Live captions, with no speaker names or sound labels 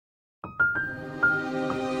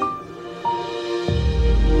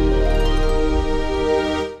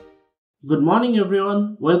Good morning,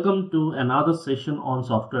 everyone. Welcome to another session on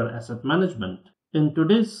software asset management. In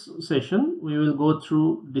today's session, we will go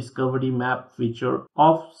through discovery map feature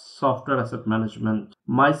of software asset management.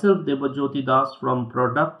 Myself, Debajyoti Das from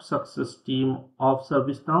product success team of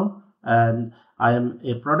ServiceNow, and I am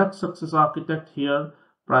a product success architect here,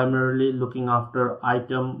 primarily looking after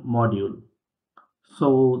item module.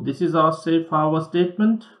 So this is our safe harbor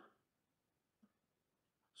statement.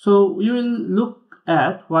 So we will look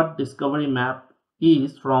at what discovery map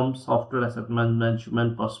is from software asset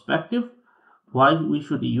management perspective, why we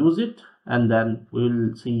should use it, and then we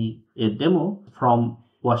will see a demo from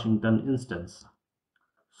Washington instance.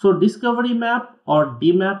 So discovery map or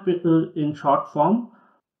DMAP in short form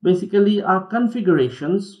basically are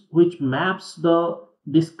configurations which maps the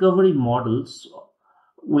discovery models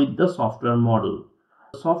with the software model.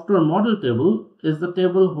 The software model table is the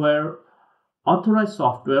table where authorized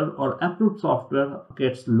software or approved software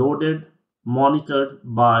gets loaded, monitored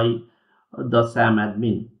by the SAM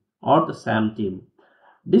admin or the SAM team.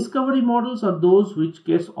 Discovery models are those which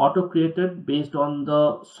gets auto-created based on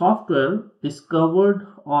the software discovered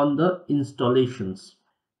on the installations.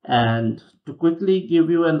 And to quickly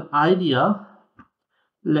give you an idea,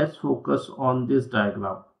 let's focus on this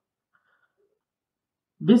diagram.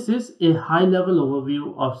 This is a high-level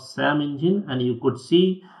overview of SAM engine, and you could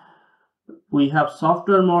see we have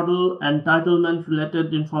software model entitlement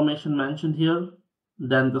related information mentioned here,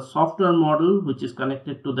 then the software model which is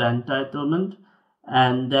connected to the entitlement,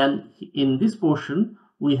 and then in this portion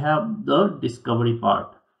we have the discovery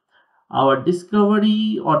part. Our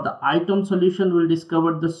discovery or the item solution will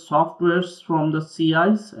discover the softwares from the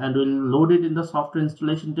CIs and will load it in the software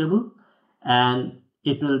installation table, and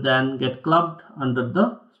it will then get clubbed under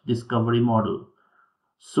the discovery model.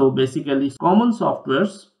 So basically common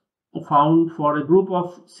softwares found for a group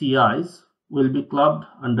of CIs will be clubbed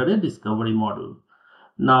under a discovery model.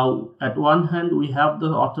 Now, at one hand, we have the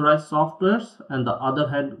authorized softwares, and the other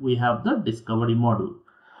hand, we have the discovery model.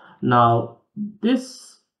 Now,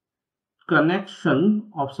 this connection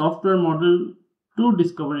of software model to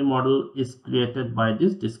discovery model is created by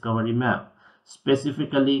this discovery map,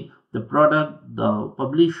 specifically the product, the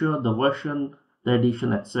publisher, the version, the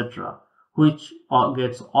edition, etc., which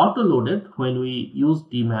gets auto-loaded when we use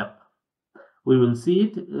DMAP. We will see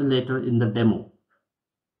it later in the demo.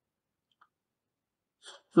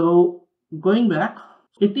 So going back,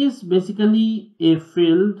 it is basically a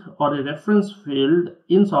field or a reference field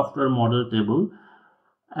in software model table,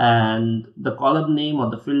 and the column name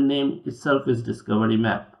or the field name itself is discovery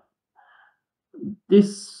map.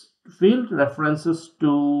 This field references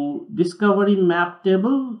to discovery map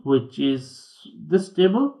table, which is this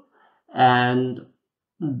table, and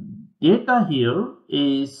data here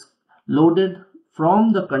is loaded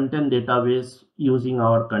from the content database using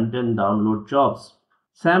our content download jobs.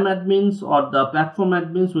 SAM admins or the platform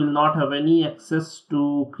admins will not have any access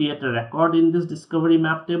to create a record in this discovery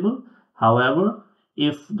map table. However,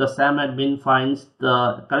 if the SAM admin finds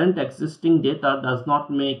the current existing data does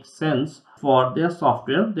not make sense for their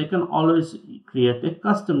software, they can always create a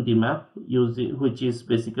custom DMAP using which is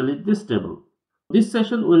basically this table. This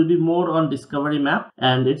session will be more on discovery map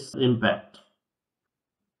and its impact.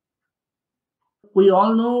 We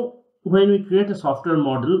all know when we create a software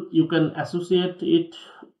model, you can associate it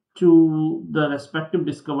to the respective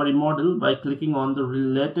discovery model by clicking on the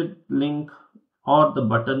related link or the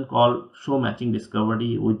button called show matching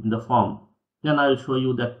discovery within the form. Then I'll show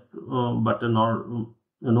you that button or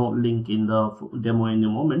link in the demo in a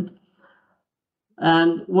moment.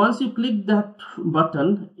 And once you click that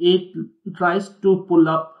button, it tries to pull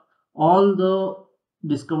up all the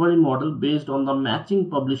discovery model based on the matching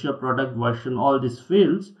publisher, product, version, all these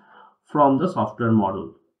fields from the software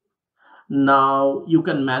model. Now you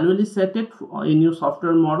can manually set it in your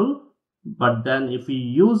software model, but then if you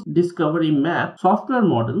use discovery map, software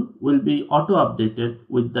model will be auto updated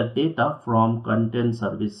with the data from content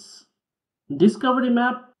service. Discovery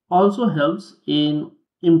map also helps in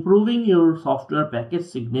improving your software package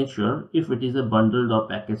signature if it is a bundled or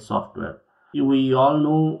packaged software. We all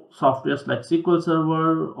know softwares like SQL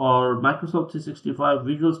Server or Microsoft 365,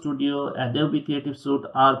 Visual Studio, Adobe Creative Suite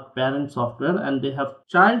are parent software and they have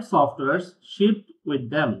child softwares shipped with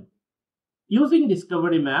them. Using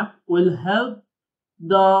Discovery Map will help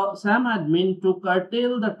the SAM admin to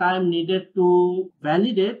curtail the time needed to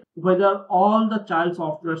validate whether all the child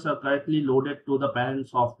softwares are correctly loaded to the parent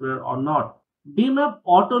software or not. DMAP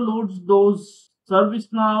auto loads those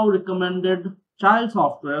ServiceNow recommended child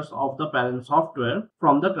softwares of the parent software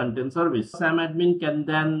from the content service. SAM admin can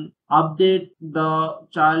then update the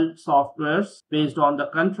child softwares based on the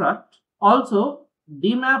contract. Also,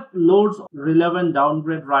 DMAP loads relevant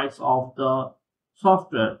downgrade rights of the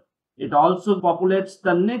software. It also populates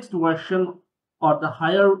the next version or the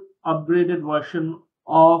higher upgraded version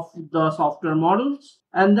of the software models,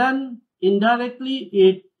 and then indirectly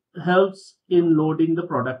it helps in loading the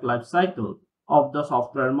product lifecycle of the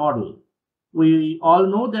software model. We all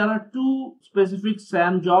know there are two specific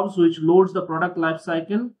SAM jobs which loads the product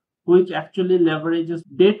lifecycle, which actually leverages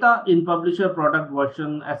data in publisher, product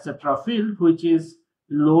version, etc. field, which is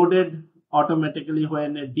loaded automatically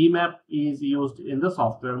when a DMAP is used in the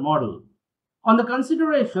software model. On the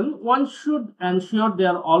consideration, one should ensure they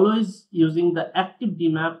are always using the active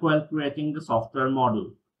DMAP while creating the software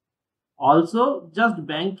model. Also, just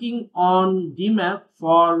banking on DMAP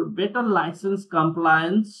for better license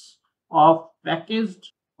compliance of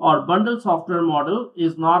packaged or bundled software model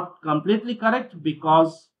is not completely correct,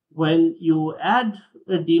 because when you add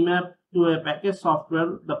a DMAP to a packaged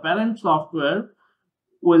software, the parent software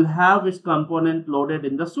will have its component loaded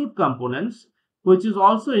in the suite components, which is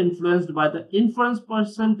also influenced by the inference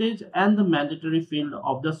percentage and the mandatory field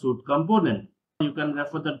of the suite component. You can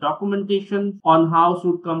refer the documentation on how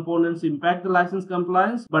suite components impact the license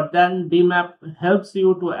compliance, but then DMAP helps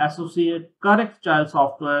you to associate correct child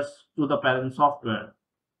softwares to the parent software.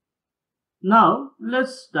 Now,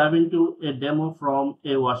 let's dive into a demo from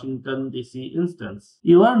a Washington DC instance.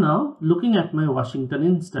 You are now looking at my Washington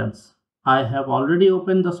instance. I have already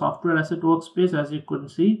opened the software asset workspace, as you could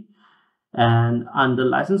see, and under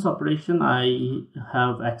license operation, I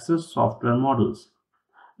have accessed software models.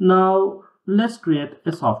 Now, let's create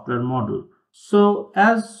a software model. So,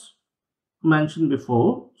 as mentioned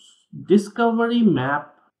before, discovery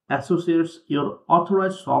map associates your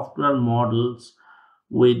authorized software models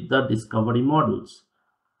with the discovery models.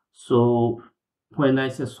 So when I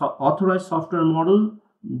say authorized software model,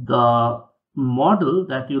 the model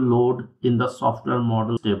that you load in the software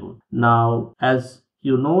model table. Now, as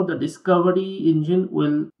you know, the discovery engine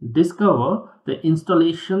will discover the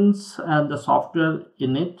installations and the software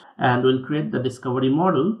in it and will create the discovery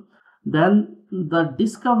model. Then the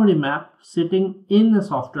discovery map sitting in the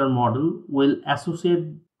software model will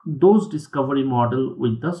associate those discovery model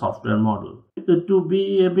with the software model. To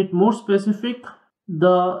be a bit more specific,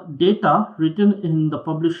 the data written in the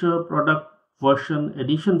publisher, product, version,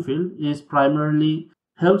 edition field is primarily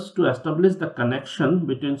helps to establish the connection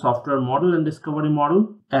between software model and discovery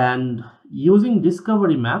model. And using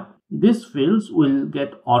discovery map, these fields will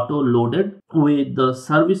get auto loaded with the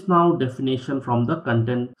ServiceNow definition from the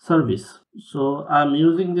content service. So I'm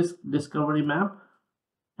using this discovery map,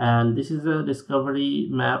 and this is a discovery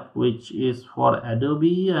map which is for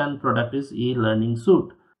Adobe, and product is e-learning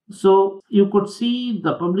suite. So you could see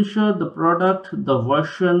the publisher, the product, the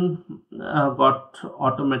version got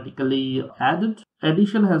automatically added.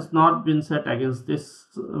 Addition has not been set against this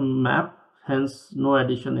map, hence no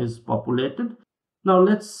addition is populated. Now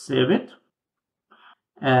let's save it,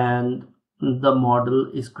 and the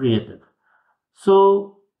model is created.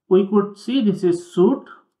 So we could see this is suite,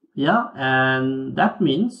 yeah, and that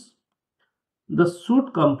means the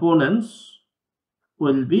suite components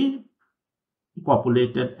will be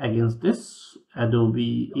populated against this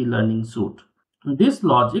Adobe e-learning suite. This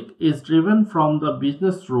logic is driven from the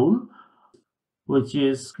business rule, which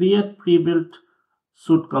is create pre-built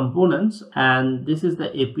suite components, and this is the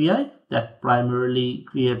API that primarily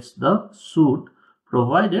creates the suite,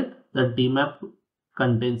 provided the DMAP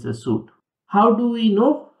contains a suite. How do we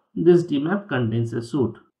know this DMAP contains a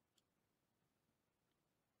suite?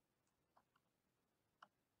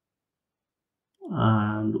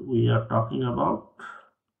 And we are talking about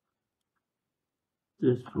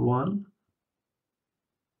this one,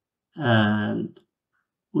 and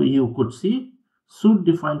you could see suite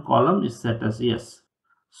defined column is set as yes.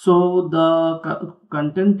 So the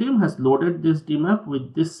content team has loaded this DMAP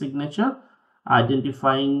with this signature,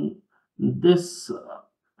 identifying this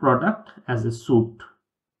product as a suite.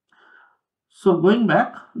 So going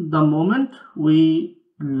back, the moment we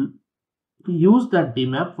use that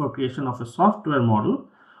DMAP for creation of a software model,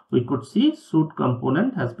 we could see suite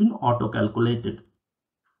component has been auto calculated.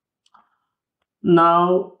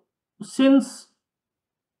 Now, since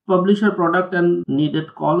publisher, product, and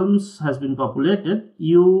needed columns has been populated,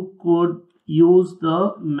 you could use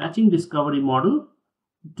the matching discovery model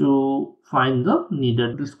to find the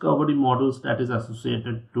needed discovery models that is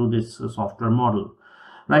associated to this software model.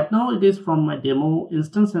 Right now it is from my demo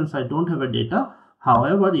instance, since I don't have a data.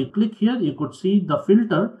 However, you click here, you could see the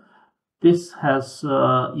filter this has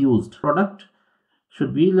used. Product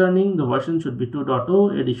should be learning, the version should be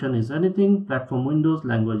 2.0, edition is anything, platform Windows,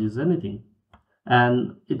 language is anything.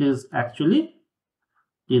 And it is actually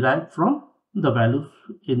derived from the values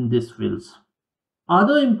in these fields.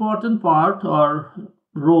 Other important part or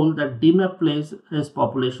role that DMAP plays is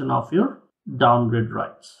population of your downgrade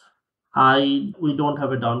rights. We don't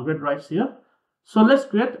have a downgrade rights here. So let's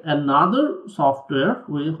create another software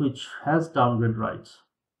which has downgrade rights.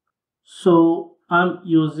 So I'm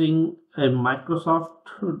using a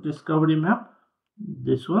Microsoft Discovery Map,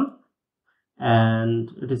 this one, and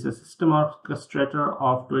it is a system orchestrator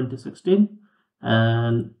of 2016,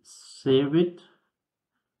 and save it.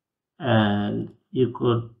 And you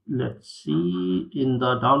could, let's see, in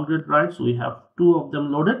the downgrade rights we have 2 of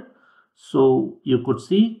them loaded, so you could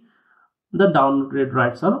see the downgrade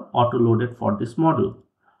rights are auto loaded for this model.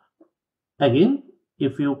 Again,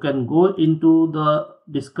 if you can go into the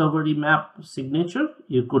discovery map signature,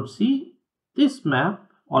 you could see this map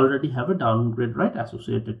already have a downgrade right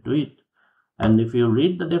associated to it. And if you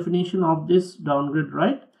read the definition of this downgrade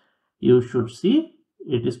right, you should see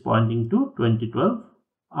it is pointing to 2012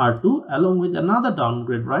 R2 along with another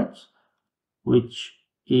downgrade rights which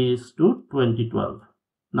is to 2012.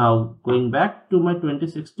 Now going back to my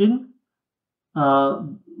 2016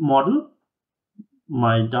 model,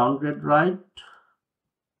 my downgrade right,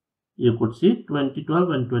 you could see 2012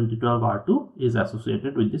 and 2012 R2 is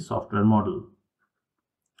associated with this software model.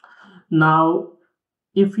 Now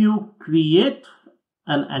if you create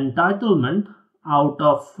an entitlement out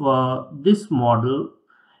of this model,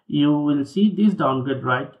 you will see this downgrade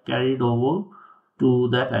right carried over to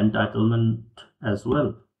that entitlement as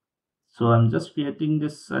well. So I'm just creating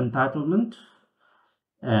this entitlement,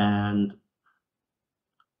 and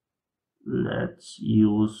let's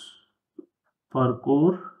use per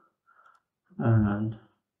core and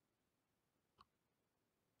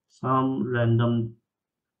some random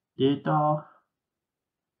data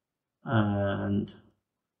and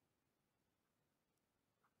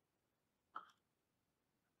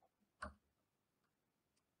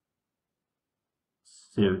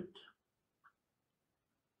save it.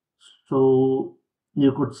 So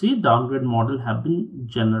you could see downgrade model have been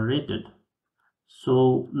generated.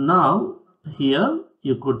 So now here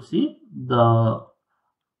you could see the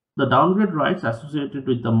downgrade rights associated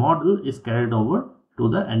with the model is carried over to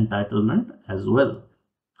the entitlement as well.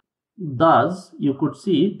 Thus, you could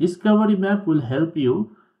see discovery map will help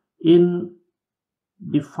you in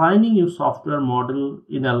defining your software model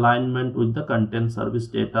in alignment with the content service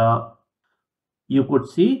data. You could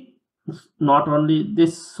see not only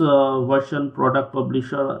this version product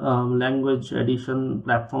publisher language edition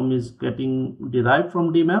platform is getting derived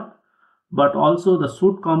from DMAP, but also the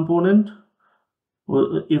suite component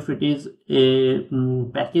if it is a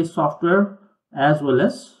package software, as well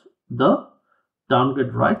as the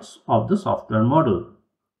downgrade rights of the software model.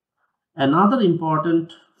 Another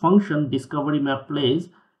important function discovery map plays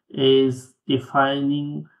is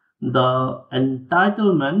defining the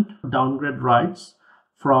entitlement downgrade rights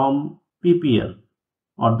from PPN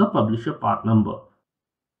or the publisher part number.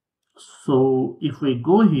 So if we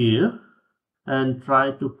go here and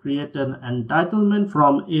try to create an entitlement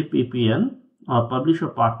from a PPN or publisher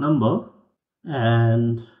part number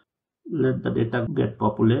and let the data get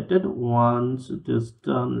populated. Once it is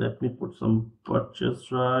done, let me put some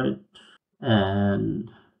purchase right and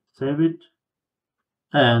save it.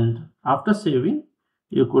 And after saving,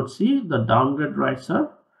 you could see the downgrade rights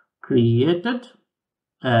are created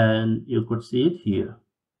and you could see it here.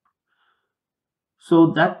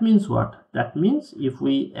 So that means what? That means if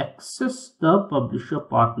we access the publisher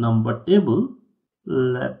part number table,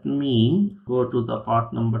 let me go to the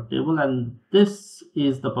part number table, and this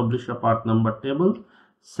is the publisher part number table,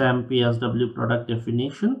 SAM PSW product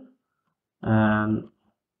definition, and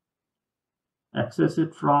access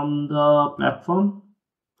it from the platform,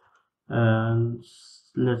 and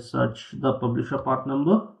let's search the publisher part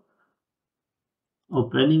number.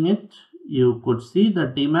 Opening it, you could see the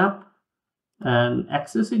DMAP, and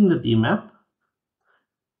accessing the DMAP,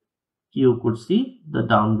 you could see the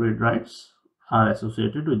downgrade rights are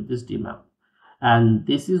associated with this DMAP, and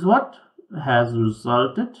this is what has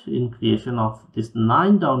resulted in creation of this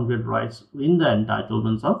 9 downgrade rights in the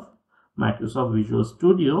entitlements of Microsoft Visual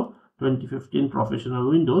Studio 2015 Professional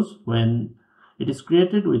Windows when it is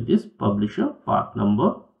created with this publisher part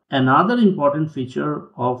number. Another important feature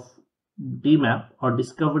of DMAP or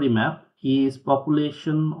discovery map is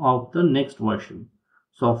population of the next version.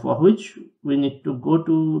 So for which we need to go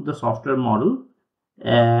to the software model,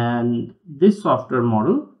 and this software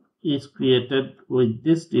model is created with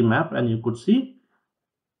this DMAP, and you could see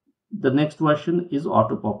the next version is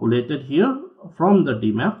auto populated here from the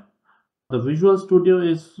DMAP. The Visual Studio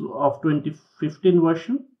is of 2015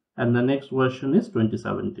 version and the next version is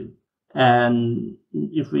 2017. And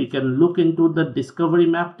if we can look into the discovery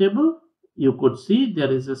map table, you could see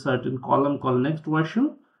there is a certain column called next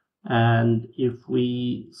version. And if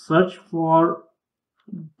we search for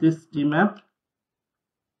this DMAP,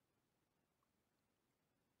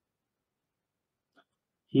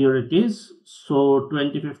 here it is. So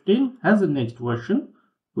 2015 has a next version,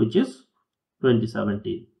 which is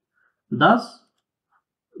 2017. Thus,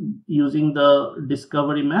 using the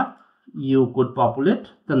discovery map, you could populate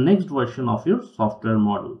the next version of your software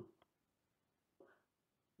model.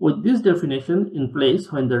 With this definition in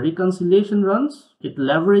place, when the reconciliation runs, it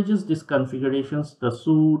leverages these configurations, the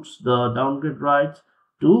suits, the downgrade rights,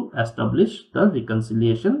 to establish the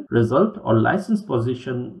reconciliation result or license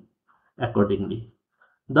position accordingly.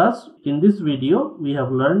 Thus, in this video, we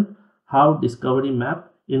have learned how discovery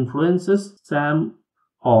map influences SAM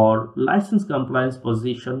or license compliance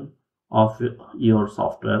position of your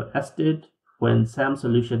software estate when SAM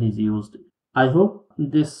solution is used. I hope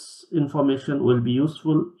this information will be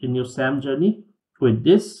useful in your SAM journey. With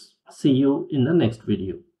this, see you in the next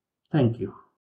video. Thank you.